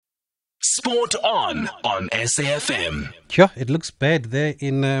Sport on SAFM. Yeah, it looks bad there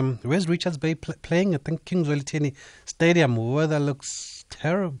in where's Richards Bay playing? I think Kings Welitini Stadium. Weather looks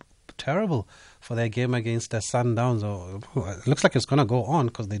terrible for their game against the Sundowns. It looks like it's going to go on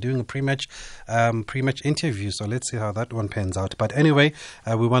because they're doing a pre-match interview. So let's see how that one pans out. But anyway,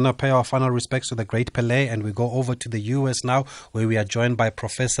 we want to pay our final respects to the great Pelé, and we go over to the US now, where we are joined by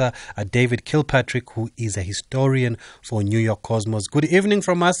Professor David Kilpatrick, who is a historian for New York Cosmos. Good evening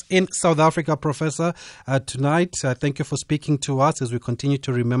from us in South Africa, Professor. Tonight, thank you for speaking to us as we continue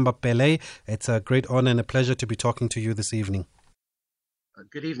to remember Pelé. It's a great honor and a pleasure to be talking to you this evening.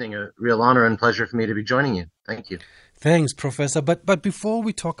 Good evening. A real honor and pleasure for me to be joining you. Thank you. Thanks, Professor. But before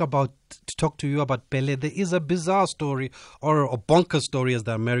we talk to you about Pelé, there is a bizarre story, or a bonkers story, as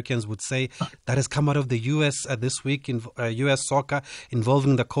the Americans would say, that has come out of the U.S. This week in U.S. soccer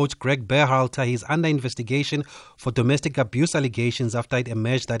involving the coach Greg Berhalter. He's under investigation for domestic abuse allegations after it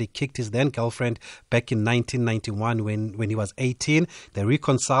emerged that he kicked his then girlfriend back in 1991 when he was 18. They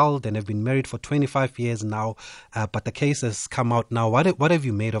reconciled and have been married for 25 years now. But the case has come out now. What have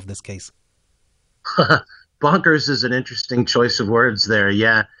you made of this case? Bonkers is an interesting choice of words there,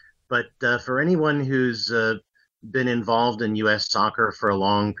 yeah. But for anyone who's been involved in U.S. soccer for a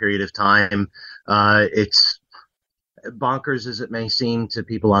long period of time, it's bonkers as it may seem to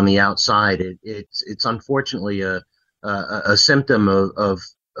people on the outside. It's unfortunately a symptom of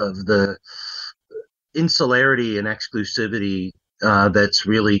the insularity and exclusivity that's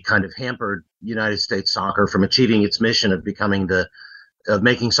really kind of hampered United States soccer from achieving its mission of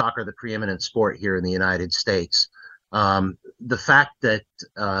making soccer the preeminent sport here in the United States. The fact that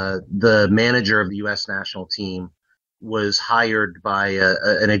the manager of the U.S. national team was hired by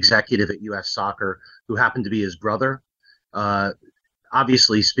an executive at U.S. Soccer who happened to be his brother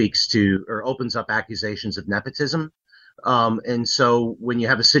obviously speaks to or opens up accusations of nepotism. And so when you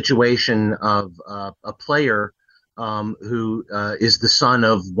have a situation of a player who is the son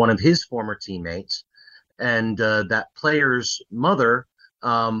of one of his former teammates, and that player's mother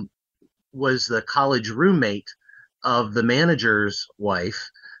was the college roommate of the manager's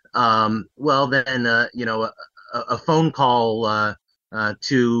wife, well, then, a phone call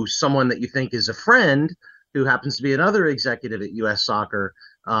to someone that you think is a friend who happens to be another executive at U.S. Soccer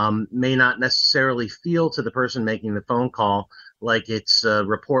may not necessarily feel to the person making the phone call like it's a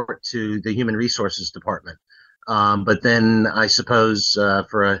report to the Human Resources Department. But then I suppose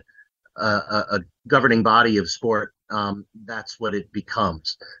for a governing body of sport, that's what it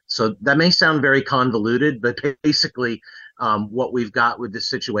becomes. So that may sound very convoluted, but basically what we've got with this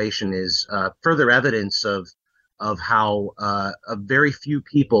situation is further evidence of how a very few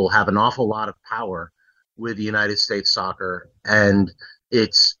people have an awful lot of power with the United States soccer, and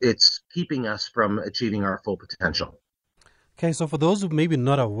it's keeping us from achieving our full potential. Okay, so for those who may be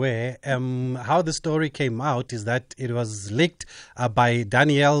not aware, how the story came out is that it was leaked by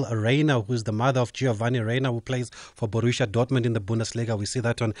Danielle Reiner, who's the mother of Giovanni Reiner, who plays for Borussia Dortmund in the Bundesliga. We see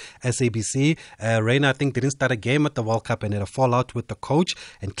that on SABC. Reiner, I think, didn't start a game at the World Cup and had a fallout with the coach,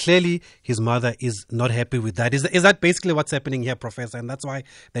 and clearly his mother is not happy with that. Is that basically what's happening here, Professor? And that's why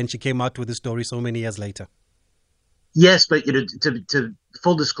then she came out with the story so many years later. Yes, but to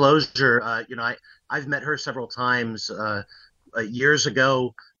full disclosure, I've met her several times. Years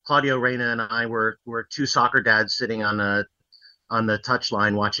ago, Claudio Reyna and I were two soccer dads sitting on the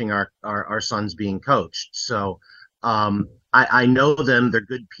touchline watching our sons being coached. So I know them; they're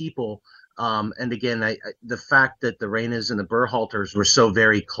good people. And again, the fact that the Reynas and the Berhalters were so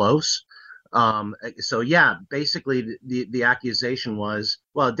very close. So yeah, basically the accusation was,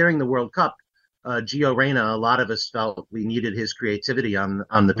 well, during the World Cup, Gio Reyna, a lot of us felt we needed his creativity on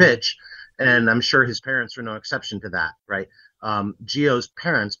the pitch, and I'm sure his parents were no exception to that, right? Gio's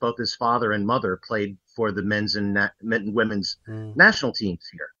parents, both his father and mother, played for the men's and women's national teams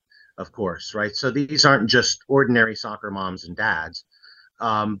here, of course, right? So these aren't just ordinary soccer moms and dads.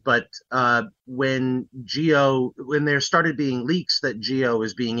 But when there started being leaks that Gio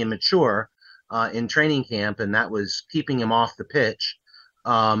was being immature in training camp, and that was keeping him off the pitch,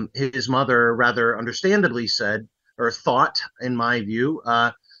 his mother rather understandably said, or thought, in my view,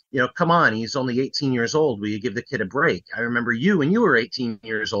 come on, he's only 18 years old. Will you give the kid a break? I remember you when you were 18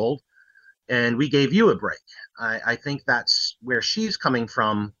 years old, and we gave you a break. I think that's where she's coming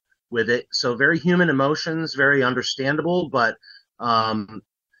from with it. So very human emotions, very understandable. But,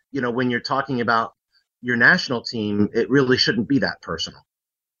 when you're talking about your national team, it really shouldn't be that personal.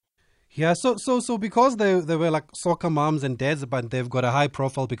 Yeah, so because they were like soccer moms and dads, but they've got a high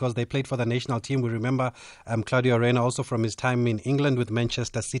profile because they played for the national team. We remember Claudio Reyna also from his time in England with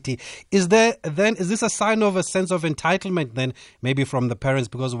Manchester City. Is this a sign of a sense of entitlement then, maybe from the parents?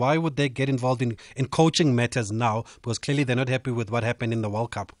 Because why would they get involved in coaching matters now? Because clearly they're not happy with what happened in the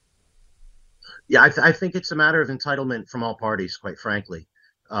World Cup. Yeah, I think it's a matter of entitlement from all parties, quite frankly.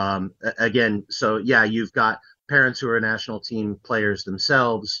 Again, so yeah, you've got parents who are national team players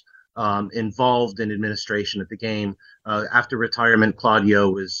themselves, involved in administration of the game. After retirement, Claudio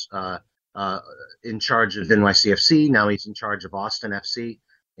was in charge of NYCFC. Now he's in charge of Austin FC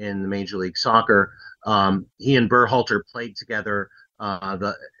in the Major League Soccer. He and Berhalter played together.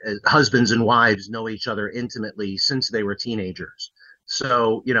 The husbands and wives know each other intimately since they were teenagers.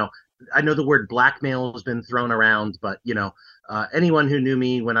 So, I know the word blackmail has been thrown around, but, anyone who knew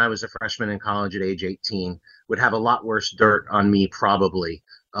me when I was a freshman in college at age 18 would have a lot worse dirt on me probably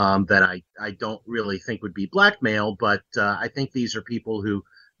that I don't really think would be blackmail. But I think these are people who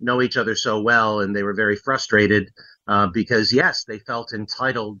know each other so well, and they were very frustrated because, yes, they felt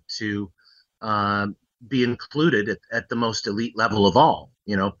entitled to be included at the most elite level of all,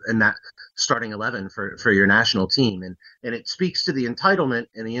 in that starting 11 for your national team. And it speaks to the entitlement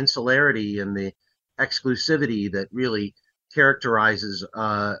and the insularity and the exclusivity that really characterizes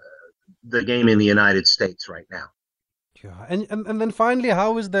the game in the United States right now. Yeah. And then finally,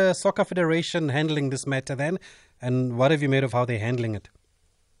 how is the Soccer Federation handling this matter then? And what have you made of how they're handling it?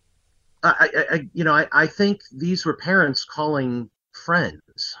 I think these were parents calling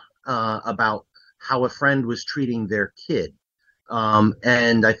friends about how a friend was treating their kid.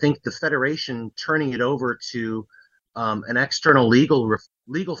 And I think the Federation turning it over to an external legal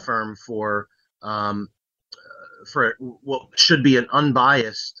firm for what should be an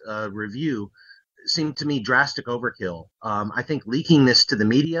unbiased review seemed to me drastic overkill. I think leaking this to the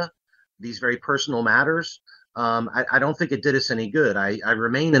media, these very personal matters, I don't think it did us any good. I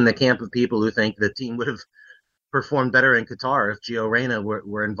remain in the camp of people who think the team would have performed better in Qatar if Gio Reyna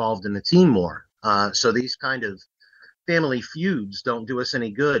were involved in the team more. So these kind of family feuds don't do us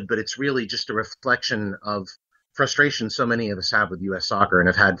any good, but it's really just a reflection of frustration so many of us have with U.S. soccer and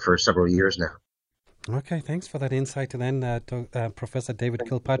have had for several years now. Okay, thanks for that insight then, Professor David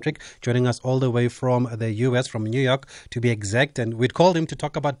Kilpatrick, joining us all the way from the U.S., from New York, to be exact. And we'd called him to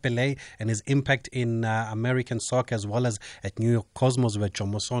talk about Pelé and his impact in American soccer, as well as at New York Cosmos, where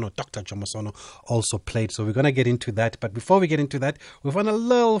Dr. Jomosono also played. So we're going to get into that. But before we get into that, we've got a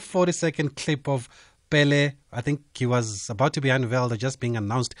little 40-second clip of Pelé. I think he was about to be unveiled or just being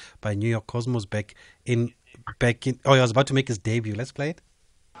announced by New York Cosmos he was about to make his debut. Let's play it.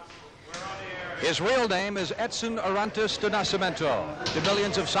 His real name is Edson Arantes do Nascimento. To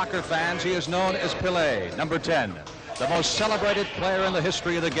millions of soccer fans, he is known as Pelé, number 10, the most celebrated player in the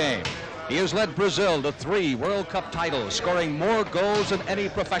history of the game. He has led Brazil to 3 World Cup titles, scoring more goals than any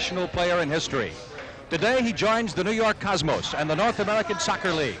professional player in history. Today, he joins the New York Cosmos and the North American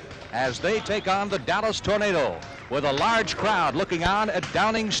Soccer League as they take on the Dallas Tornado, with a large crowd looking on at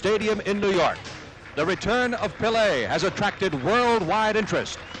Downing Stadium in New York. The return of Pelé has attracted worldwide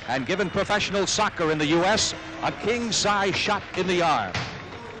interest and given professional soccer in the U.S. a king-size shot in the arm.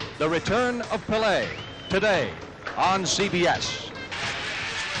 The return of Pelé, today on CBS.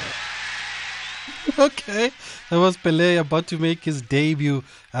 Okay, that was Pelé about to make his debut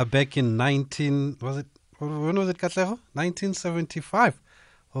back in when was it, Katlego? 1975?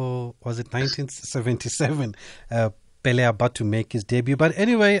 Or was it 1977? Pelé about to make his debut. But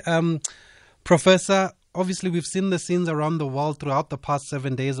anyway, Professor, obviously we've seen the scenes around the world throughout the past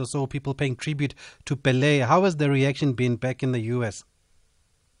 7 days or so, people paying tribute to Pelé. How has the reaction been back in the U.S.?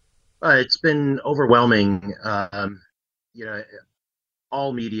 It's been overwhelming.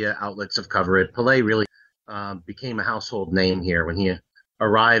 All media outlets have covered it. Pelé really became a household name here when he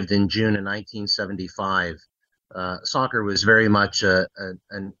arrived in June of 1975. Soccer was very much a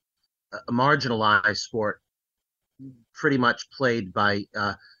marginalized sport, pretty much played by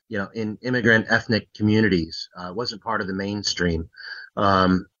in immigrant ethnic communities. Wasn't part of the mainstream.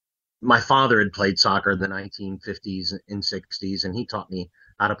 My father had played soccer in the 1950s and 60s, and he taught me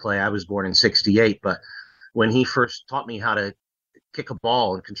how to play. I was born in 68, but when he first taught me how to kick a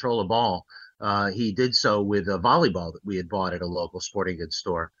ball and control a ball, he did so with a volleyball that we had bought at a local sporting goods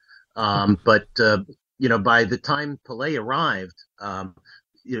store. But by the time Pelé arrived, all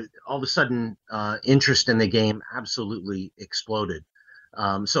of a sudden, interest in the game absolutely exploded.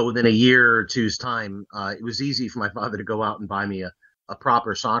 So within a year or two's time, it was easy for my father to go out and buy me a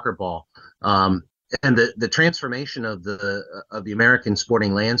proper soccer ball. And the transformation of the American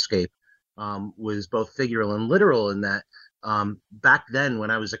sporting landscape was both figural and literal, in that Back then,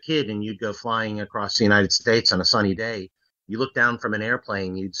 when I was a kid and you'd go flying across the United States on a sunny day, you look down from an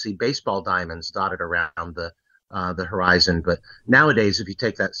airplane, you'd see baseball diamonds dotted around the horizon. But nowadays, if you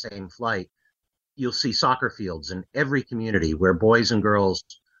take that same flight, you'll see soccer fields in every community where boys and girls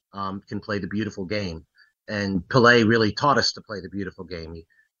can play the beautiful game. And Pelé really taught us to play the beautiful game.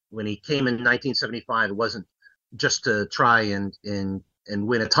 When he came in 1975, it wasn't just to try and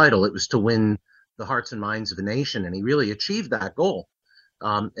win a title. It was to win the hearts and minds of the nation. And he really achieved that goal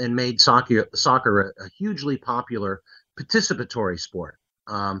and made soccer a hugely popular participatory sport.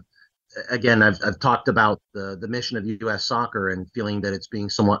 Again, I've talked about the mission of U.S. soccer and feeling that it's being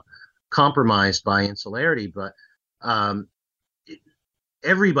somewhat compromised by insularity, but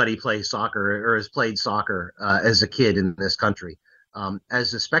everybody plays soccer or has played soccer as a kid in this country.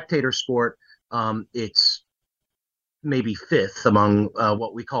 As a spectator sport, it's maybe fifth among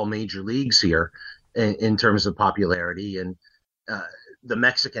what we call major leagues here in terms of popularity. And the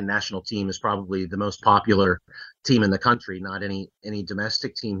Mexican national team is probably the most popular team in the country, not any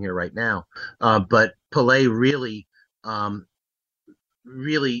domestic team here right now. But Pelé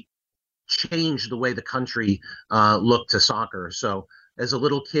really changed the way the country looked to soccer. So as a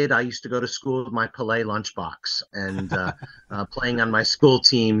little kid, I used to go to school with my Pelé lunchbox and playing on my school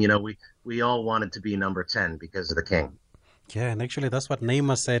team. We all wanted to be number 10 because of the king. Yeah, and actually that's what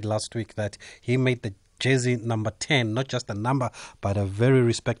Neymar said last week, that he made the jersey number 10, not just a number, but a very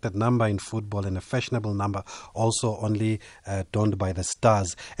respected number in football and a fashionable number, also only donned by the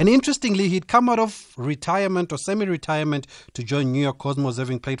stars. And interestingly, he'd come out of retirement or semi-retirement to join New York Cosmos,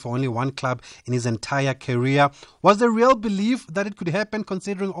 having played for only one club in his entire career. Was there real belief that it could happen,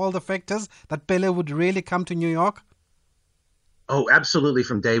 considering all the factors, that Pelé would really come to New York? Oh, absolutely.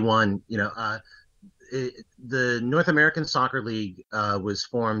 From day one, the North American Soccer League was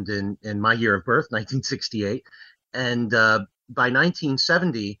formed in my year of birth, 1968. And by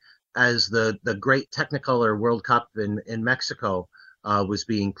 1970, as the great Technicolor World Cup in Mexico was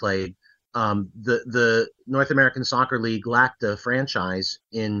being played, the North American Soccer League lacked a franchise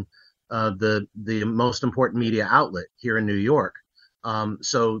in the most important media outlet here in New York.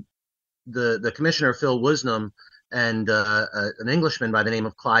 So the commissioner, Phil Woosnam, and an Englishman by the name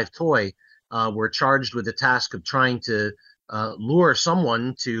of Clive Toye were charged with the task of trying to lure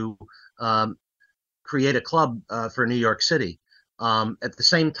someone to create a club for New York City. At the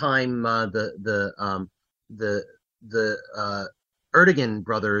same time, the Ertegun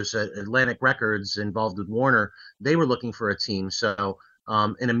brothers at Atlantic Records, involved with Warner, they were looking for a team. So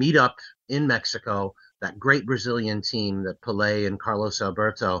in a meetup in Mexico, that great Brazilian team that Pelé and Carlos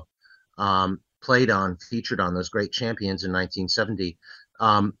Alberto featured on, those great champions in 1970,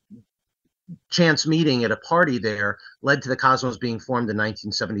 chance meeting at a party there led to the Cosmos being formed in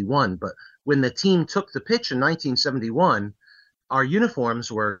 1971. But when the team took the pitch in 1971, our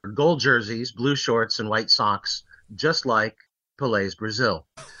uniforms were gold jerseys, blue shorts, and white socks, just like Pelé's Brazil.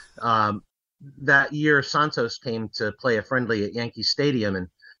 That year, Santos came to play a friendly at Yankee Stadium, and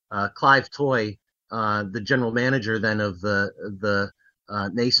Clive Toye, the general manager then of the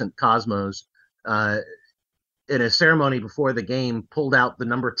nascent Cosmos, in a ceremony before the game, pulled out the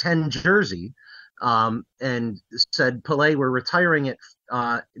number 10 jersey and said, Pelé, we're retiring it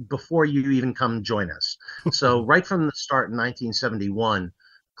before you even come join us. So right from the start in 1971,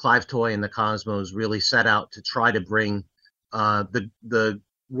 Clive Toye and the Cosmos really set out to try to bring the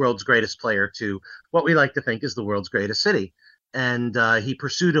world's greatest player to what we like to think is the world's greatest city. And he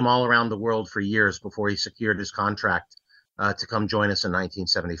pursued him all around the world for years before he secured his contract to come join us in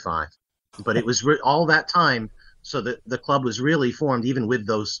 1975. But it was all that time, so that the club was really formed, even with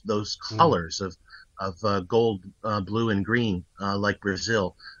those colors of gold, blue, and green, like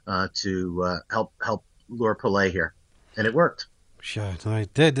Brazil, to help lure Pelé here, and it worked. Sure,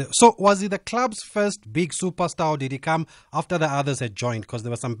 it did. So, was he the club's first big superstar, or did he come after the others had joined? Because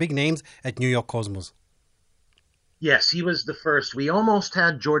there were some big names at New York Cosmos. Yes, he was the first. We almost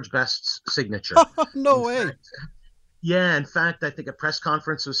had George Best's signature. No way. Yeah, in fact, I think a press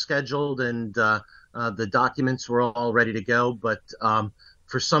conference was scheduled and the documents were all ready to go. But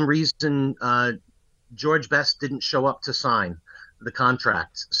for some reason, George Best didn't show up to sign the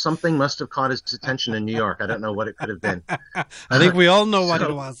contract. Something must have caught his attention in New York. I don't know what it could have been. I think we all know what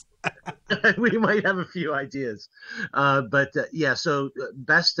it was. We might have a few ideas. So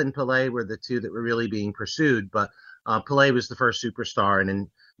Best and Pelé were the two that were really being pursued. But Pelé was the first superstar. And in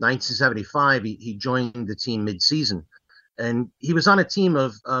 1975, he joined the team mid-season. And he was on a team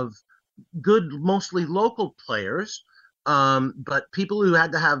of good, mostly local players, but people who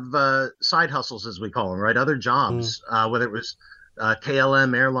had to have side hustles, as we call them, right? Other jobs, whether it was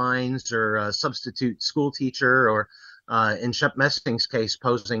KLM Airlines or a substitute school teacher or In Shep Messing's case,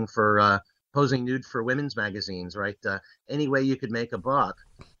 posing nude for women's magazines, right? Any way you could make a buck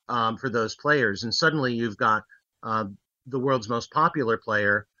for those players, and suddenly you've got the world's most popular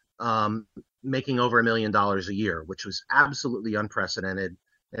player making over $1 million a year, which was absolutely unprecedented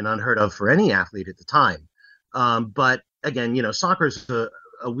and unheard of for any athlete at the time. But again, soccer's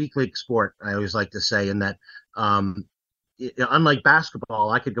a weak league sport, I always like to say, in that unlike basketball,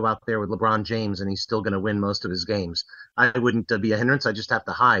 I could go out there with LeBron James and he's still going to win most of his games. I wouldn't be a hindrance. I just have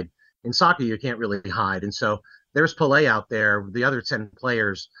to hide. In soccer, you can't really hide. And so there's Pelé out there, the other 10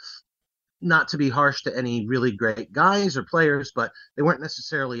 players, not to be harsh to any really great guys or players, but they weren't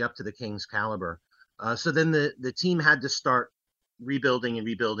necessarily up to the King's caliber. So then the team had to start building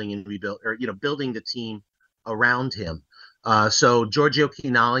the team around him. So Giorgio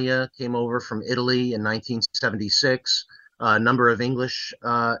Chinaglia came over from Italy in 1976. A number of English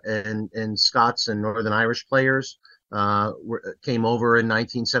and Scots and Northern Irish players came over in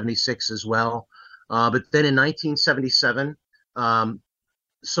 1976 as well. But then in 1977,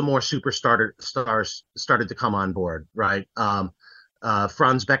 some more stars started to come on board, right?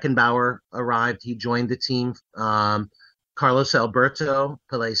 Franz Beckenbauer arrived. He joined the team. Carlos Alberto,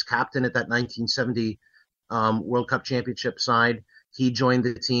 Pelé's captain at that 1970 World Cup Championship side, he joined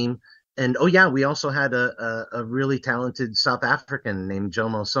the team. And we also had a really talented South African named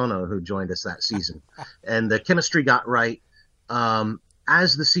Jomo Sono who joined us that season. And the chemistry got right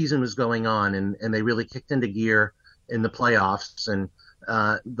as the season was going on, and they really kicked into gear in the playoffs. And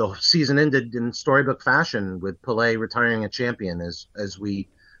the season ended in storybook fashion with Pelé retiring a champion as we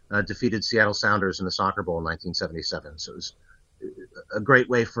defeated Seattle Sounders in the Soccer Bowl in 1977. So it was a great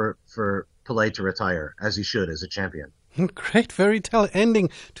way for Pelé to retire, as he should, as a champion. Great fairy tale ending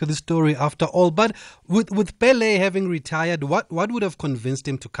to the story after all. But with Pelé having retired, what would have convinced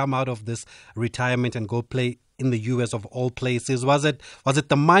him to come out of this retirement and go play in the US of all places? Was it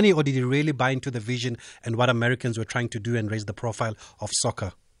the money, or did he really buy into the vision and what Americans were trying to do and raise the profile of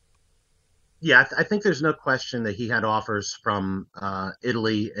soccer? Yeah, I think there's no question that he had offers from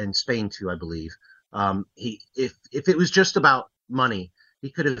Italy and Spain too, I believe. If it was just about money, he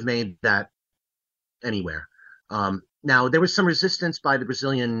could have made that anywhere. Now, there was some resistance by the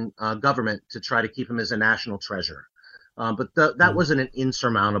Brazilian government to try to keep him as a national treasure. But that wasn't an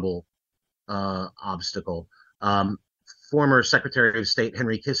insurmountable obstacle. Former Secretary of State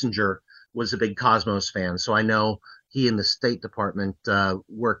Henry Kissinger was a big Cosmos fan, so I know he and the State Department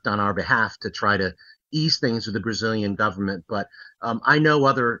worked on our behalf to try to ease things with the Brazilian government. But I know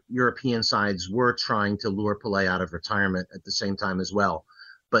other European sides were trying to lure Pelé out of retirement at the same time as well.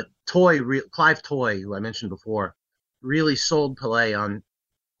 But Clive Toye, who I mentioned before, really sold Pelé on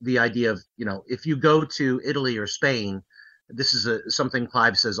the idea of, if you go to Italy or Spain, this is something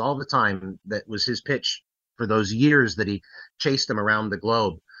Clive says all the time, that was his pitch for those years that he chased him around the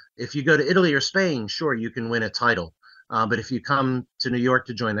globe. If you go to Italy or Spain, sure, you can win a title. But if you come to New York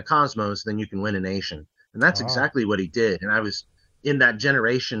to join the Cosmos, then you can win a nation. And that's exactly what he did. And I was in that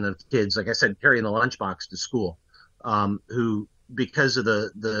generation of kids, like I said, carrying the lunchbox to school, who, because of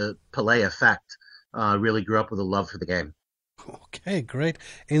the Pelé effect, really grew up with a love for the game. Okay, great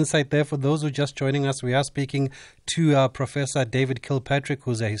insight there. For those who are just joining us, we are speaking to Professor David Kilpatrick,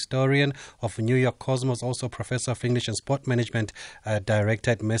 who's a historian of New York Cosmos, also Professor of English and Sport Management,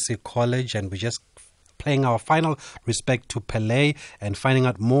 Director at Mercy College, and we're just paying our final respect to Pelé and finding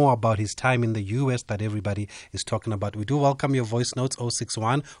out more about his time in the US that everybody is talking about. We do welcome your voice notes,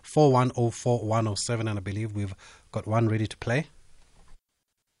 061 4104 107, and I believe we've got one ready to play.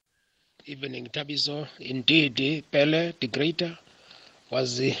 Evening, Tabiso. Indeed, Pelé, the greater,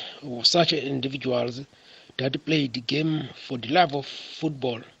 was such an individual that played the game for the love of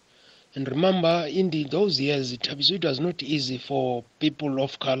football. And remember, in those years, Tabiso, it was not easy for people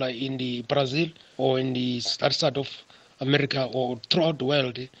of color in the Brazil or in the that side of America or throughout the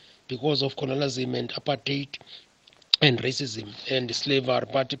world because of colonialism and apartheid and racism and slavery.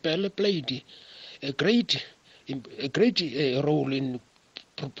 But Pelé played a great role in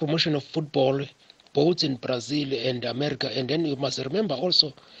promotion of football, both in Brazil and America. And then you must remember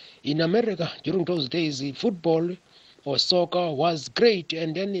also, in America during those days, football or soccer was great,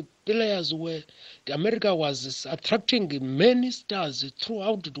 and then America was attracting many stars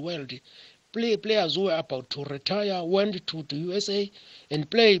throughout the world. Players who were about to retire went to the USA and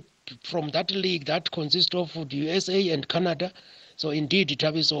played from that league that consists of the USA and Canada. So indeed,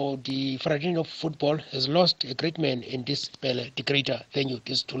 Tabiso, the fraternity of football has lost a great man in this Pelé, the greater. Thank you.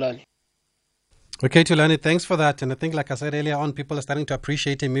 This is Tulani. Okay, Tulani, thanks for that. And I think, like I said earlier on, people are starting to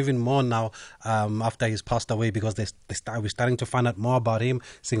appreciate him even more now after he's passed away, because we're starting to find out more about him,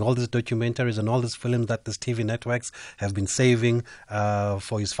 seeing all these documentaries and all these films that these TV networks have been saving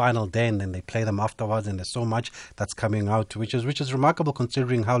for his final day, and then they play them afterwards, and there's so much that's coming out, which is remarkable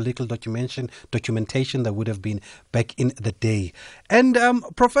considering how little documentation there would have been back in the day. And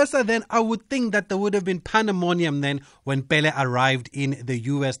Professor, then I would think that there would have been pandemonium then when Pele arrived in the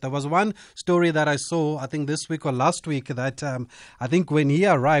US. There was one story that I saw, I think this week or last week, that I think when he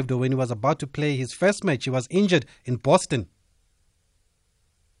arrived, or when he was about to play his first match, he was injured in Boston.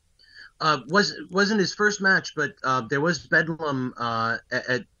 Wasn't his first match, but there was bedlam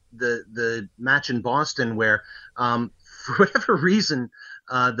at the match in Boston where, for whatever reason,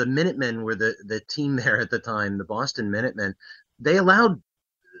 the Minutemen were the team there at the time, the Boston Minutemen. They allowed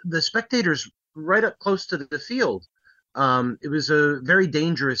the spectators right up close to the field. It was a very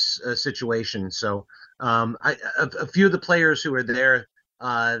dangerous situation. So a few of the players who were there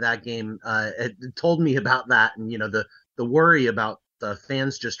that game had told me about that, and the worry about the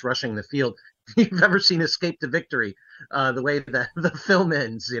fans just rushing the field. If you've ever seen Escape to Victory, the way that the film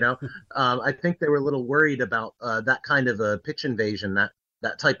ends, I think they were a little worried about that kind of a pitch invasion,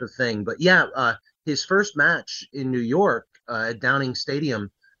 that type of thing. But yeah, his first match in New York at Downing Stadium,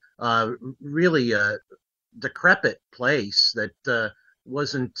 really decrepit place that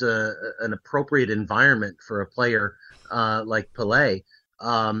wasn't an appropriate environment for a player like Pelé.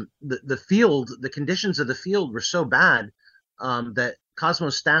 The field, the conditions of the field were so bad that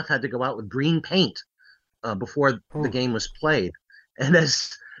Cosmos staff had to go out with green paint before the game was played. And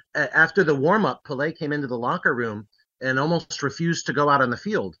after the warm-up, Pelé came into the locker room and almost refused to go out on the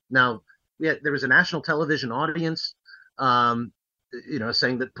field. Now, there was a national television audience,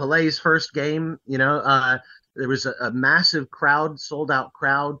 saying that Pelé's first game, there was a massive crowd, sold-out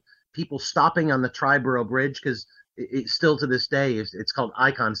crowd, people stopping on the Triborough Bridge, because it's still to this day, it's called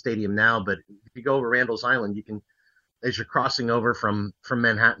Icon Stadium now, but if you go over Randall's Island, you can, as you're crossing over from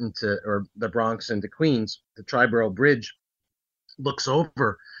Manhattan or the Bronx into Queens, the Triborough Bridge looks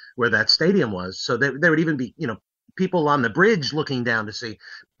over where that stadium was. So there would even be, people on the bridge looking down to see.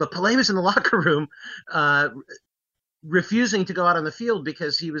 But Pelé was in the locker room, refusing to go out on the field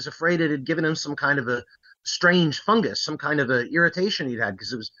because he was afraid it had given him some kind of a strange fungus, some kind of a irritation he'd had,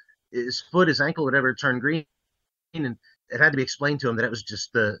 because it was his foot, his ankle, whatever, turned green, and it had to be explained to him that it was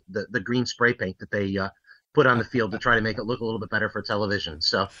just the green spray paint that they put on the field to try to make it look a little bit better for television.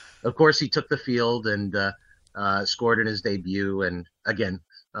 So, of course, he took the field and scored in his debut. And again,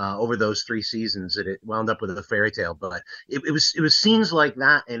 over those 3 seasons, it wound up with a fairy tale. But it was scenes like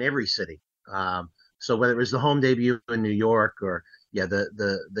that in every city. So whether it was the home debut in New York or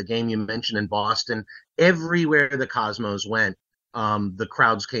the game you mentioned in Boston, everywhere the Cosmos went, the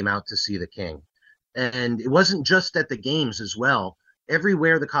crowds came out to see the King. And it wasn't just at the games as well.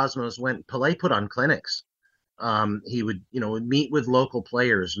 Everywhere the Cosmos went, Pelé put on clinics. He would, meet with local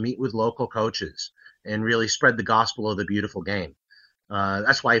players, meet with local coaches, and really spread the gospel of the beautiful game.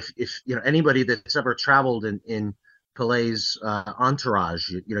 That's why if anybody that's ever traveled in Pelé's entourage,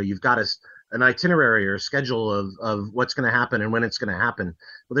 you've got an itinerary or a schedule of what's going to happen and when it's going to happen.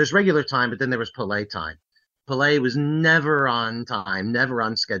 Well, there's regular time, but then there was Pelé time. Pelé was never on time, never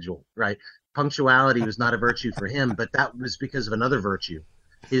on schedule, right? Punctuality was not a virtue for him, but that was because of another virtue: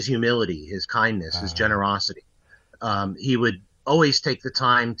 his humility, his kindness, his generosity. He would always take the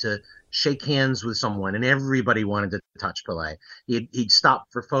time to shake hands with someone, and everybody wanted to touch Pelé. He'd stop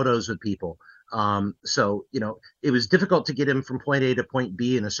for photos with people. So, it was difficult to get him from point A to point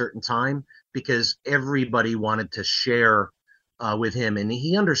B in a certain time because everybody wanted to share with him, and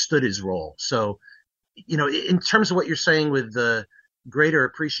he understood his role. So, in terms of what you're saying with the greater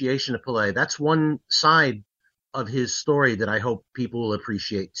appreciation of Pelé, that's one side of his story that I hope people will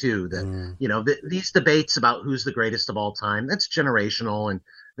appreciate too. That, these debates about who's the greatest of all time, that's generational and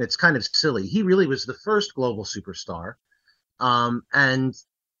it's kind of silly. He really was the first global superstar. And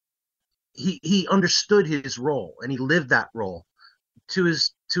he understood his role and he lived that role to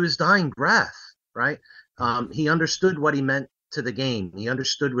his dying breath, right? He understood what he meant to the game. He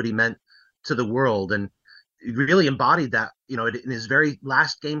understood what he meant to the world, and he really embodied that, in his very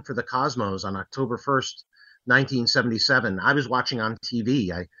last game for the Cosmos on October 1st, 1977. I was watching on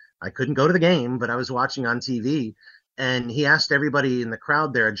TV. I couldn't go to the game, but I was watching on TV, and he asked everybody in the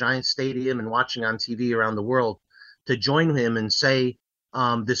crowd there at Giant Stadium and watching on TV around the world to join him and say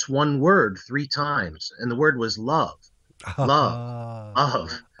this one word 3 times, and the word was love.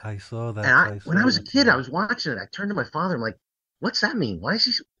 Love. I saw that. And when I was a kid, I was watching it. I turned to my father. I'm like, "What's that mean? Why does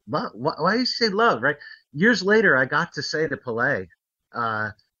he say love?" Right? Years later, I got to say to Pelé,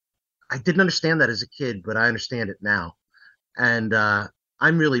 I didn't understand that as a kid, but I understand it now. And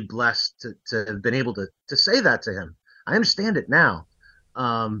I'm really blessed to have been able to say that to him. I understand it now.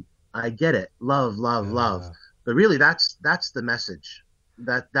 I get it. Love, love, love. But really, that's the message.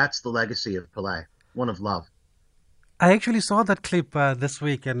 That's the legacy of Pelé, one of love. I actually saw that clip this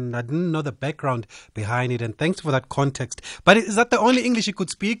week, and I didn't know the background behind it, and thanks for that context. But is that the only English he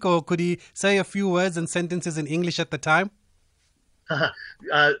could speak, or could he say a few words and sentences in English at the time?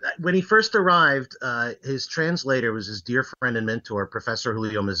 When he first arrived, his translator was his dear friend and mentor, Professor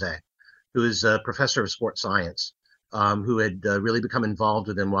Julio Mazet, who is a professor of sports science, who had really become involved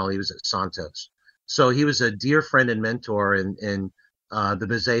with him while he was at Santos. So he was a dear friend and mentor, and the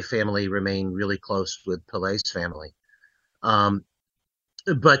Mazet family remained really close with Pelé's family. But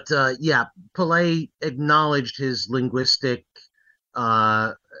Pelé acknowledged his linguistic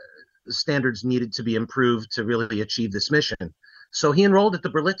standards needed to be improved to really achieve this mission. So he enrolled at the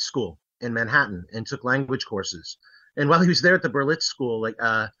Berlitz School in Manhattan and took language courses. And while he was there at the Berlitz School,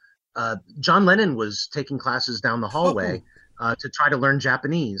 John Lennon was taking classes down the hallway to try to learn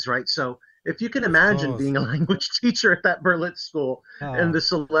Japanese, right? So if you can imagine being a language teacher at that Berlitz School and the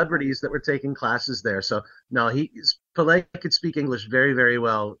celebrities that were taking classes there. So no, Pelé could speak English very, very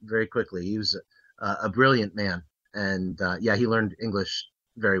well, very quickly. He was a brilliant man. And he learned English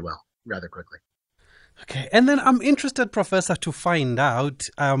very well, rather quickly. Okay, and then I'm interested, Professor, to find out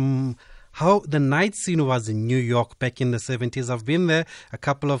how the night scene was in New York back in the 70s. I've been there a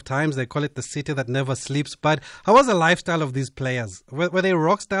couple of times. They call it the city that never sleeps. But how was the lifestyle of these players? Were they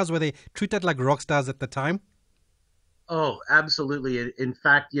rock stars? Were they treated like rock stars at the time? Oh, absolutely. In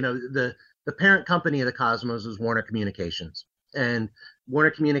fact, the parent company of the Cosmos was Warner Communications. And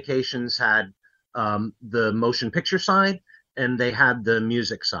Warner Communications had the motion picture side, and they had the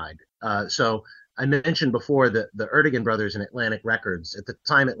music side. So I mentioned before the Ertegun brothers and Atlantic Records. At the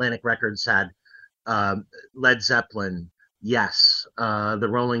time, Atlantic Records had Led Zeppelin, Yes, the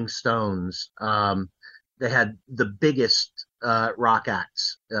Rolling Stones. They had the biggest rock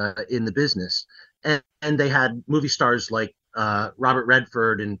acts in the business. And they had movie stars like Robert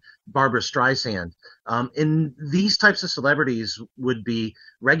Redford and Barbra Streisand. And these types of celebrities would be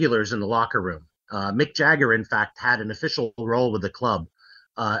regulars in the locker room. Mick Jagger, in fact, had an official role with the club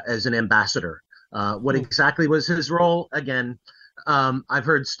as an ambassador. What exactly was his role? Again, I've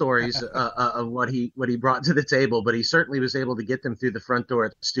heard stories of what he brought to the table, but he certainly was able to get them through the front door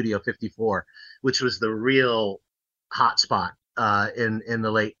at Studio 54, which was the real hot spot in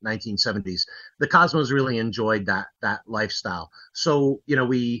the late 1970s. The Cosmos really enjoyed that lifestyle. So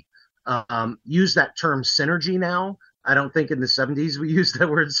we use that term synergy now. I don't think in the 70s we used that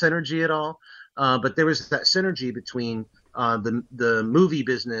word synergy at all, but there was that synergy between the movie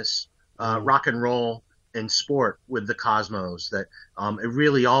business, rock and roll, and sport with the Cosmos, that it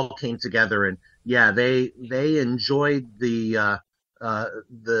really all came together. And they enjoyed the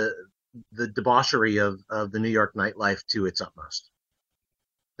debauchery of the New York nightlife to its utmost.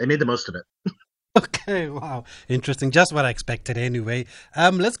 They made the most of it. Okay, wow. Interesting. Just what I expected anyway.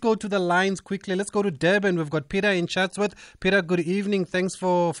 Let's go to the lines quickly. Let's go to Durban. We've got Peter in Chatsworth. Peter, good evening. Thanks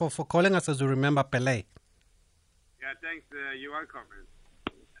for calling us as we remember Pelé. Yeah, thanks. You're welcome.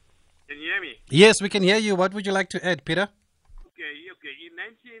 Can you hear me? Yes, we can hear you. What would you like to add, Peter? Okay. In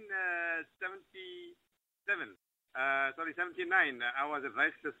 1979, I was at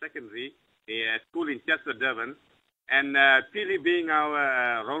Leicester Secondary School in Chatsworth, Durban, and Pelé being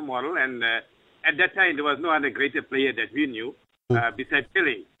our role model, and at that time there was no other greater player that we knew besides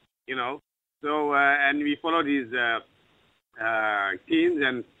Pelé, So and we followed his teams,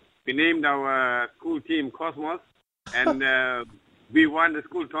 and we named our school team Cosmos, and we won the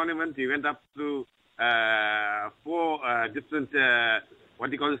school tournament. We went up through 4 different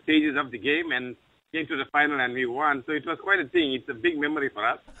stages of the game, and came to the final, and we won. So it was quite a thing. It's a big memory for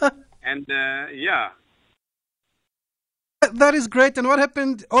us. And that is great. And what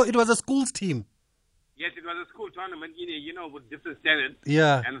happened? Oh, it was a school's team. Yes, it was a school tournament, with different standards.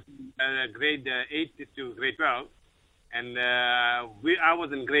 Yeah. And grade 8 to grade 12. And I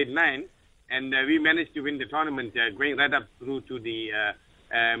was in grade 9. And we managed to win the tournament, going right up through to the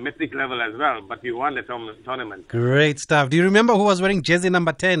metric level as well. But we won the tournament. Great stuff. Do you remember who was wearing jersey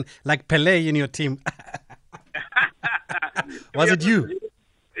number 10, like Pelé in your team? Was it you?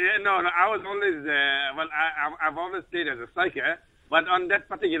 Yeah, no, I was always, I've always played as a striker. But on that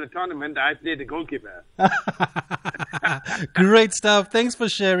particular tournament, I played the goalkeeper. Great stuff. Thanks for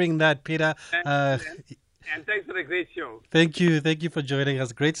sharing that, Peter. And And thanks for the great show. Thank you for joining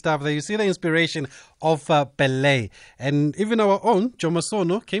us. Great stuff there. You see the inspiration of Pelé. And even our own, Jomo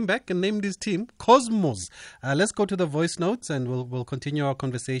Sono, came back and named his team Cosmos. Let's go to the voice notes and we'll continue our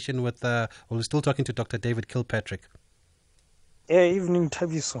conversation with, we're still talking to Dr. David Kilpatrick. Evening,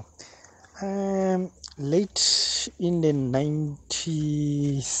 Taviso. Late in the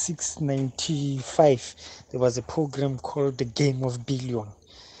 96-95, there was a program called The Game of Billion.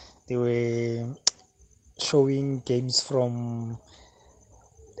 They were showing games from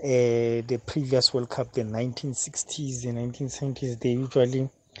the previous World Cup, the 1960s and 1970s. They usually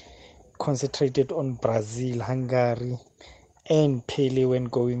concentrated on Brazil, Hungary, and Pele when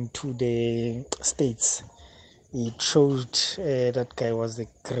going to the States. It showed that guy was the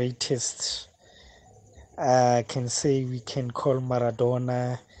greatest. I can say we can call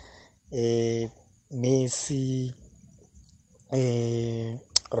Maradona, Messi,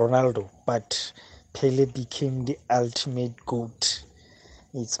 Ronaldo, but Pele became the ultimate GOAT.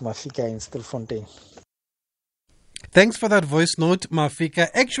 It's Mafika in Stilfontein. Thanks for that voice note, Mafika.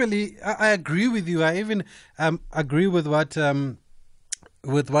 Actually, I agree with you. I even agree with what the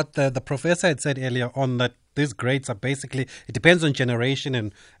professor had said earlier on, that these greats are basically, it depends on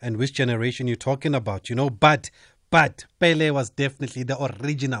generation and which generation you're talking about, you know. But Pele was definitely the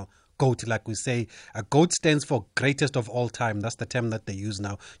original GOAT, like we say. A GOAT stands for greatest of all time. That's the term that they use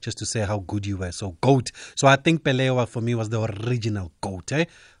now, just to say how good you were. So GOAT. So I think Pele, for me, was the original GOAT.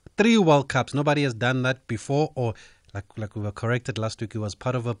 3 World Cups. Nobody has done that before, or like we were corrected last week, he was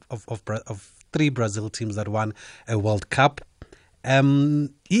part of 3 Brazil teams that won a World Cup. He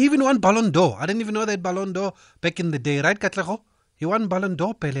even won Ballon d'Or. I didn't even know that Ballon d'Or back in the day, right, Katlego? He won Ballon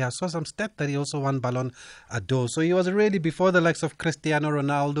d'Or, Pele. I saw some stat that he also won Ballon d'Or. So he was really before the likes of Cristiano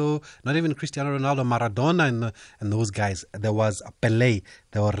Ronaldo, not even Cristiano Ronaldo, Maradona and those guys. There was Pele,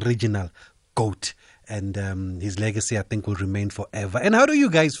 the original GOAT. And his legacy, I think, will remain forever. And how do you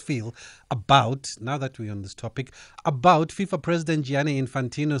guys feel about, now that we're on this topic, about FIFA President Gianni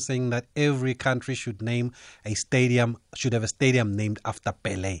Infantino saying that every country should have a stadium named after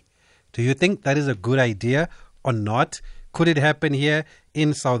Pele? Do you think that is a good idea or not? Could it happen here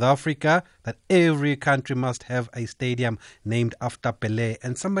in South Africa that every country must have a stadium named after Pele?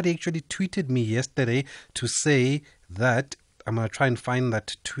 And somebody actually tweeted me yesterday to say that, I'm going to try and find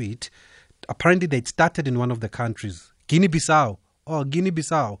that tweet. Apparently, they started in one of the countries, Guinea-Bissau.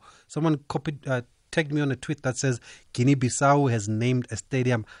 Someone tagged me on a tweet that says Guinea-Bissau has named a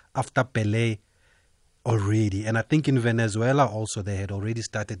stadium after Pelé already. And I think in Venezuela also they had already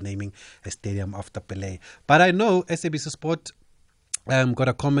started naming a stadium after Pelé. But I know SABC Sport got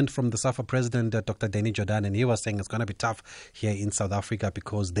a comment from the SAFA president, Dr. Danny Jordan, and he was saying it's going to be tough here in South Africa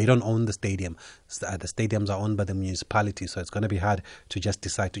because they don't own the stadium. The stadiums are owned by the municipality, so it's going to be hard to just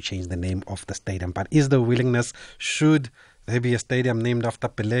decide to change the name of the stadium. But is the willingness, should there be a stadium named after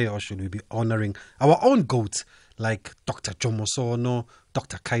Pelé, or should we be honoring our own GOATs like Dr. Jomo Sono,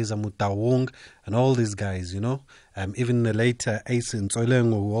 Dr. Kaiser Motaung, and all these guys, you know? Even the later Ace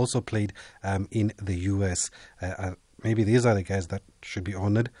Nsolengo, who also played in the US. Maybe these are the guys that should be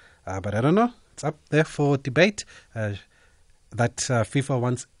honored. But I don't know. It's up there for debate that FIFA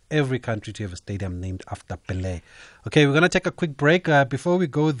wants every country to have a stadium named after Pelé. Okay, we're going to take a quick break. Before we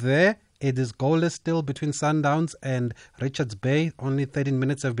go there, it is goalless still between Sundowns and Richards Bay. Only 13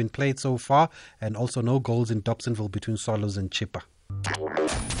 minutes have been played so far. And also no goals in Dobsonville between Swallows and Chippa.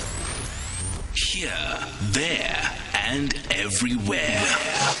 Here, there, and everywhere.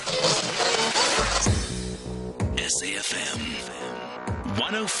 SAFM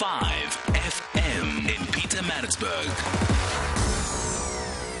 105 FM in Pietermaritzburg.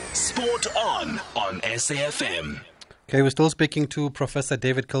 Sport on SAFM. Okay, we're still speaking to Professor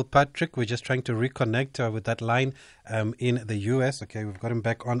David Kilpatrick. We're just trying to reconnect with that line in the US. Okay, we've got him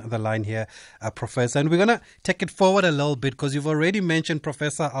back on the line here, Professor. And we're going to take it forward a little bit because you've already mentioned,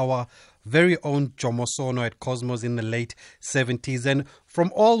 Professor, our very own Jomo Sono at Cosmos in the late 70s. And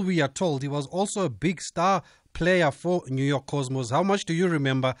from all we are told, he was also a big star player for New York Cosmos. How much do you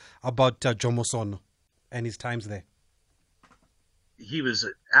remember about Jomo Sono and his times there? He was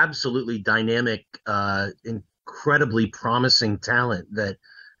absolutely dynamic, incredibly promising talent that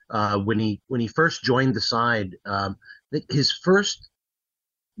when he first joined the side, his first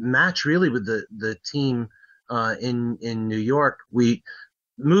match really with the team in New York, we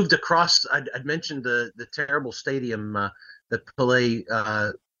moved across. I'd mentioned the terrible stadium that Pelé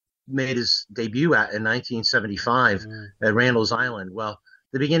made his debut at in 1975 at Randall's Island. Well,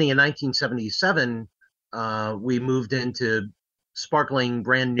 the beginning of 1977, we moved into sparkling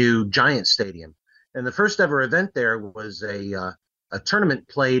brand new Giant Stadium. And the first ever event there was a tournament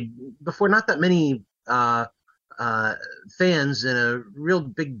played before not that many fans in a real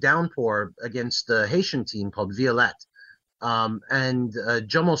big downpour against the Haitian team called Violette. And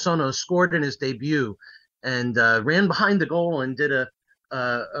Jomo Sono scored in his debut and ran behind the goal and did a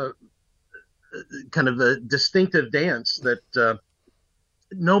kind of a distinctive dance that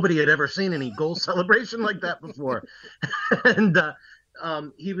nobody had ever seen any goal celebration like that before. And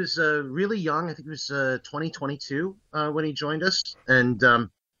he was really young. I think he was 22 when he joined us. And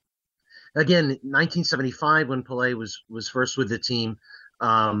again, 1975, when Pelé was first with the team,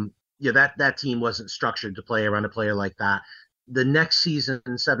 that team wasn't structured to play around a player like that. The next season,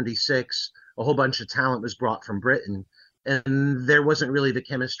 in 76, a whole bunch of talent was brought from Britain, and there wasn't really the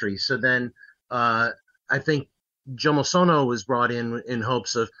chemistry. So then I think Jomo Sono was brought in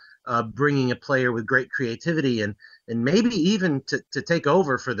hopes of bringing a player with great creativity and maybe even to take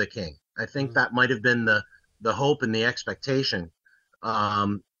over for the king. I think that might have been the hope and the expectation.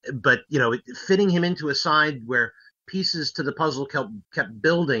 But, fitting him into a side where pieces to the puzzle kept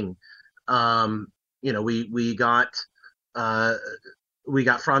building. We got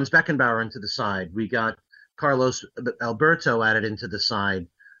Franz Beckenbauer into the side. We got Carlos Alberto added into the side.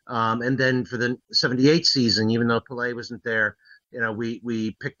 And then for the 78 season, even though Pelé wasn't there,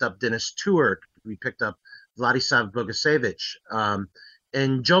 we picked up Denis Tuer. We picked up Vladislav Bogicevic.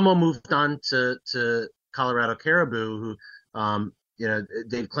 And Jomo moved on to Colorado Caribou, who,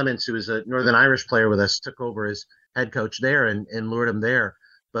 Dave Clements, who was a Northern Irish player with us, took over as head coach there and lured him there.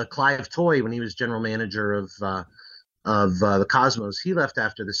 But Clive Toye, when he was general manager of the Cosmos, he left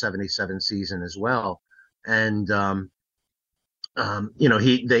after the 77 season as well. And,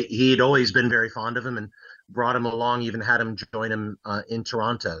 he'd always been very fond of him and brought him along, even had him join him in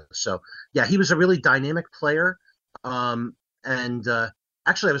Toronto. So, yeah, he was a really dynamic player. Actually,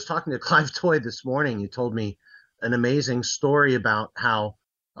 I was talking to Clive Toye this morning. He told me an amazing story about how,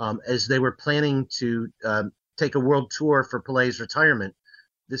 as they were planning to take a world tour for Pelé's retirement,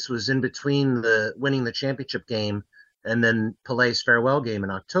 this was in between winning the championship game and then Pelé's farewell game in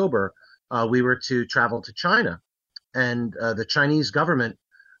October. We were to travel to China, and the Chinese government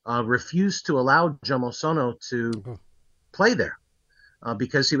refused to allow Jomo Sono to play there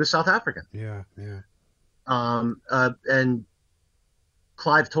because he was South African. Yeah. And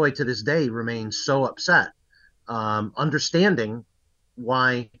Clive Toye to this day remains so upset, understanding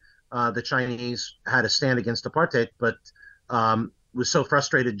why the Chinese had a stand against apartheid, but was so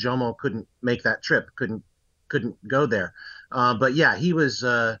frustrated Jomo couldn't make that trip, couldn't go there. But yeah, he was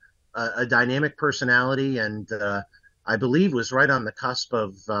a dynamic personality, and I believe was right on the cusp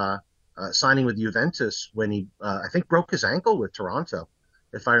of signing with Juventus when he, I think, broke his ankle with Toronto,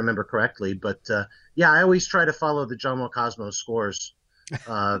 if I remember correctly. But yeah, I always try to follow the Jomo Cosmos scores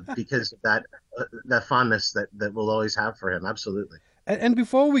because of that fondness that we'll always have for him. Absolutely. And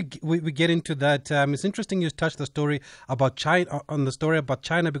before we get into that, it's interesting you touched the story about China,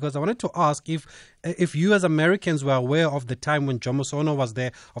 because I wanted to ask if you as Americans were aware of the time when Jomo Sono was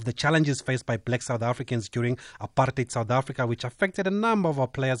there, of the challenges faced by black South Africans during apartheid South Africa, which affected a number of our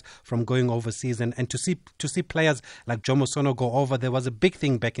players from going overseas, and to see players like Jomo Sono go over, there was a big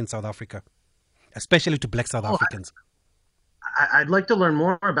thing back in South Africa, especially to black South Africans. I'd like to learn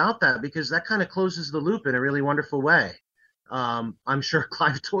more about that, because that kind of closes the loop in a really wonderful way. I'm sure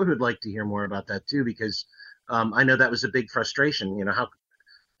Clive Toye would like to hear more about that too, because I know that was a big frustration.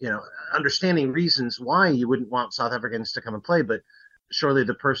 Understanding reasons why you wouldn't want South Africans to come and play, but surely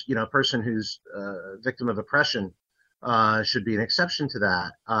the person who's a victim of oppression should be an exception to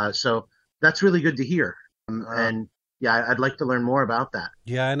that. So that's really good to hear. And yeah, I'd like to learn more about that.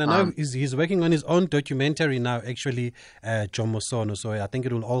 Yeah, and I know he's working on his own documentary now, actually, Jomo Sono. So I think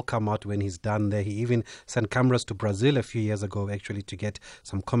it will all come out when he's done there. He even sent cameras to Brazil a few years ago, actually, to get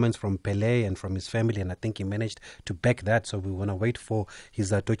some comments from Pelé and from his family. And I think he managed to back that. So we want to wait for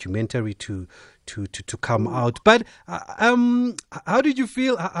his documentary to come out. But how did you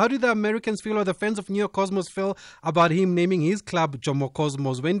feel? How did the Americans feel, or the fans of Neo Cosmos feel about him naming his club Jomo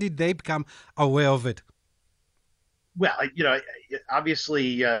Cosmos? When did they become aware of it? Well, obviously,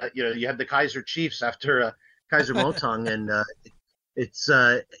 you had the Kaiser Chiefs after Kaiser Motaung, and it's,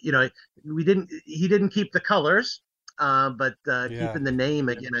 he didn't keep the colors, but keeping the name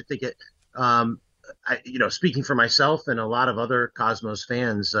again, I think it, speaking for myself and a lot of other Cosmos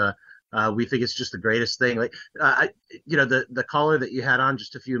fans, we think it's just the greatest thing. Like, the caller that you had on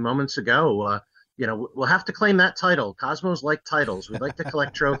just a few moments ago, we'll have to claim that title. Cosmos like titles. We like to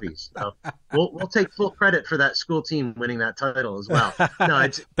collect trophies. So we'll take full credit for that school team winning that title as well. No,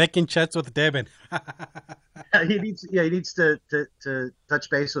 it's back in chats with Devin. he needs to touch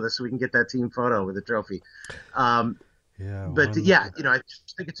base with us so we can get that team photo with the trophy. Yeah, but wonderful. yeah, I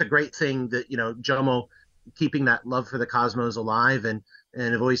just think it's a great thing that Jomo keeping that love for the Cosmos alive, and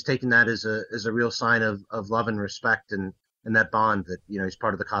have always taken that as a real sign of love and respect, and that bond that he's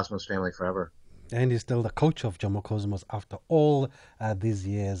part of the Cosmos family forever. And he's still the coach of Jomo Cosmos after all these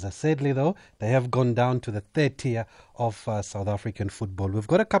years. Sadly, though, they have gone down to the third tier of South African football. We've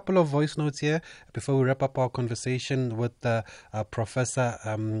got a couple of voice notes here before we wrap up our conversation with Professor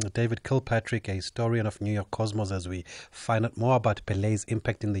David Kilpatrick, a historian of New York Cosmos, as we find out more about Pele's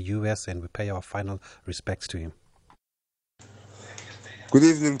impact in the U.S. and we pay our final respects to him. Good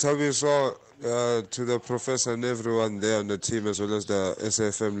evening, Tabiso, to the professor and everyone there on the team, as well as the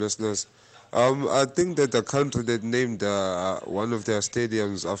SAFM listeners. I think that the country that named one of their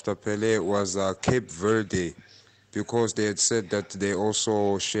stadiums after Pele was Cape Verde, because they had said that they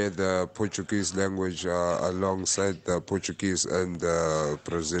also share the Portuguese language alongside the Portuguese and the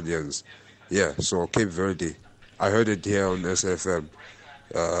Brazilians. Yeah, so Cape Verde. I heard it here on SFM.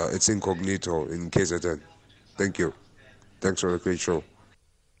 It's incognito in KZN. Thank you. Thanks for the great show.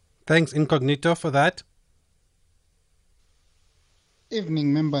 Thanks, Incognito, for that.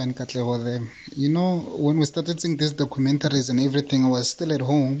 Evening, member and Katleho there. When we started seeing these documentaries and everything, I was still at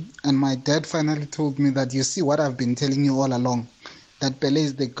home, and my dad finally told me that, you see what I've been telling you all along, that Pele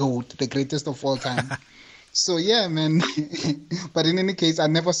is the GOAT, the greatest of all time. So yeah, man. But in any case, I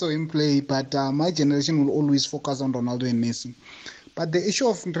never saw him play, but my generation will always focus on Ronaldo and Messi. But the issue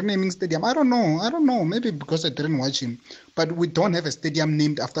of renaming stadium, I don't know, maybe because I didn't watch him, but we don't have a stadium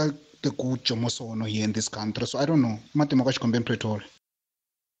named after the GOAT Jomo Sono here in this country, so I don't know.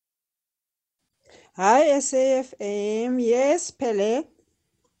 Hi, SAFM. Yes, Pele,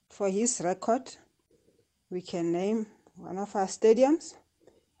 for his record, we can name one of our stadiums,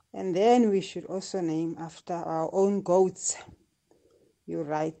 and then we should also name after our own goats. You're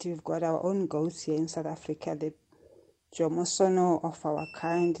right, we've got our own goats here in South Africa, the Jomo Sono of our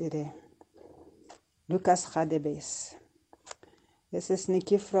kind, the Lucas Radebes. This is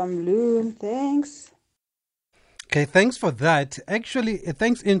Nikki from Loon. Thanks. Okay, thanks for that. Actually,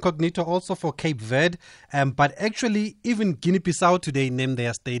 thanks Incognito also for Cape Verde. But actually, even Guinea-Bissau today named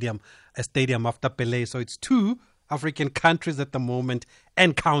their stadium a stadium after Pele. So it's 2 African countries at the moment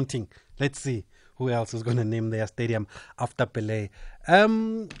and counting. Let's see who else is going to name their stadium after Pele.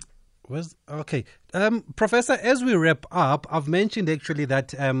 Professor, as we wrap up, I've mentioned actually that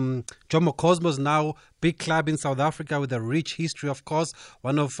Jomo Cosmos, now big club in South Africa with a rich history, of course,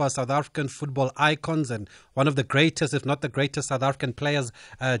 one of South African football icons and one of the greatest, if not the greatest South African players,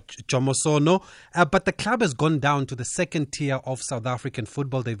 Jomo Sono. But the club has gone down to the second tier of South African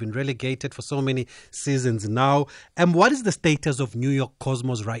football. They've been relegated for so many seasons now. And what is the status of New York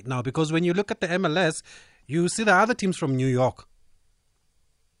Cosmos right now? Because when you look at the MLS, you see the other teams from New York.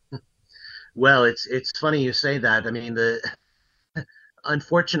 Well, it's funny you say that. I mean,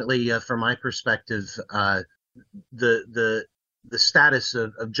 unfortunately, from my perspective, the status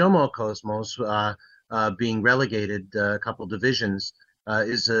of Jomo Cosmos being relegated a couple divisions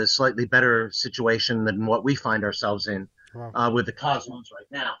is a slightly better situation than what we find ourselves in with the Cosmos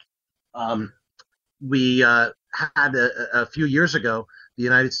right now. We had a few years ago, the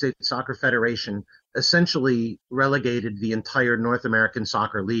United States Soccer Federation essentially relegated the entire North American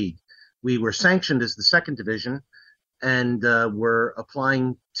Soccer League. We were sanctioned as the second division and were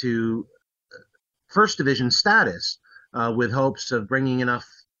applying to first division status with hopes of bringing enough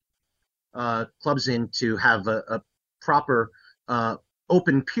clubs in to have a proper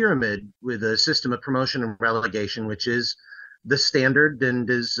open pyramid with a system of promotion and relegation, which is the standard and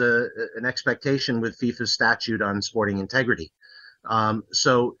is an expectation with FIFA's statute on sporting integrity.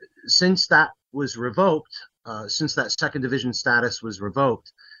 So since that was revoked, since that second division status was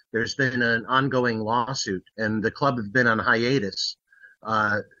revoked, there's been an ongoing lawsuit, and the club have been on hiatus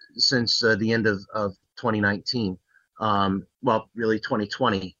since the end of 2019. Well, really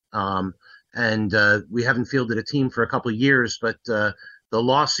 2020. And we haven't fielded a team for a couple of years, but the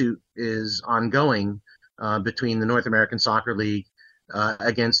lawsuit is ongoing between the North American Soccer League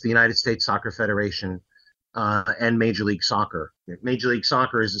against the United States Soccer Federation and Major League Soccer. Major League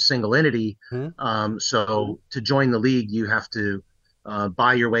Soccer is a single entity, so to join the league, you have to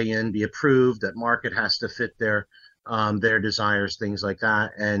buy your way in, be approved. That market has to fit their desires, things like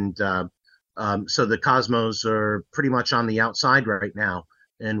that. And so the Cosmos are pretty much on the outside right now,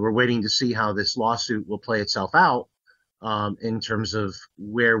 and we're waiting to see how this lawsuit will play itself out in terms of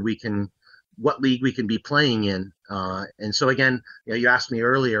what league we can be playing in. And so again, you asked me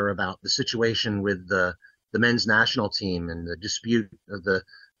earlier about the situation with the men's national team and the dispute of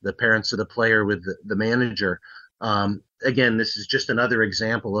the parents of the player with the manager. Again, this is just another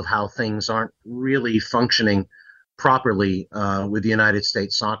example of how things aren't really functioning properly with the United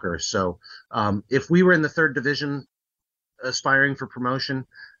States Soccer. So if we were in the third division aspiring for promotion,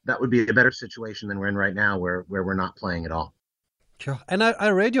 that would be a better situation than we're in right now, where we're not playing at all. Sure. And I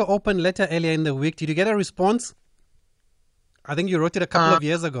read your open letter earlier in the week. Did you get a response? I think you wrote it a couple of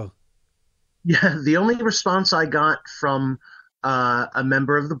years ago. Yeah, the only response I got from a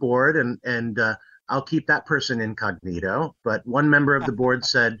member of the board, and I'll keep that person incognito, but one member of the board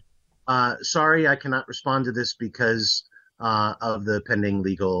said, sorry, I cannot respond to this because of the pending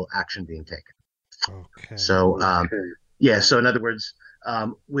legal action being taken. Okay. So, so in other words,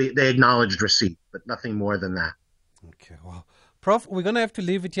 they acknowledged receipt, but nothing more than that. Okay, well, Prof, we're going to have to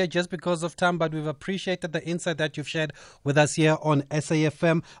leave it here just because of time, but we've appreciated the insight that you've shared with us here on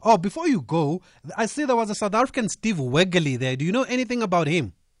SAFM. Oh, before you go, I see there was a South African Steve Wegerle there. Do you know anything about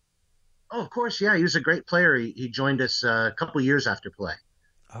him? Oh, of course, yeah. He was a great player. He joined us a couple of years after play.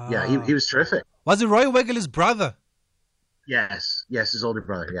 Yeah, he was terrific. Was it Roy Wegerle's brother? Yes, his older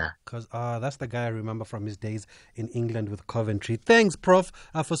brother, yeah. Because that's the guy I remember from his days in England with Coventry. Thanks, Prof,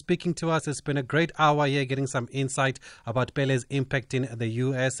 for speaking to us. It's been a great hour here getting some insight about Pele's impact in the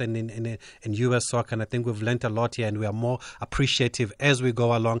U.S. and in U.S. soccer. And I think we've learned a lot here, and we are more appreciative as we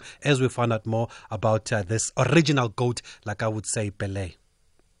go along, as we find out more about this original GOAT, like I would say, Pele.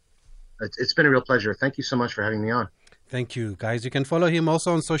 It's been a real pleasure. Thank you so much for having me on. Thank you, guys. You can follow him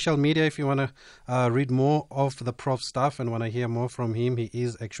also on social media if you want to read more of the Prof stuff and want to hear more from him. He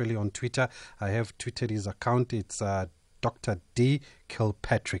is actually on Twitter. I have tweeted his account. It's Dr. D.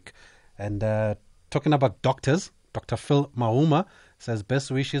 Kilpatrick. And talking about doctors, Dr. Phil Mauma says,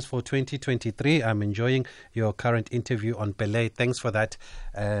 best wishes for 2023. I'm enjoying your current interview on Pele. Thanks for that,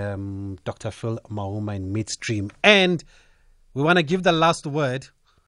 Dr. Phil Mauma in Midstream. And we want to give the last word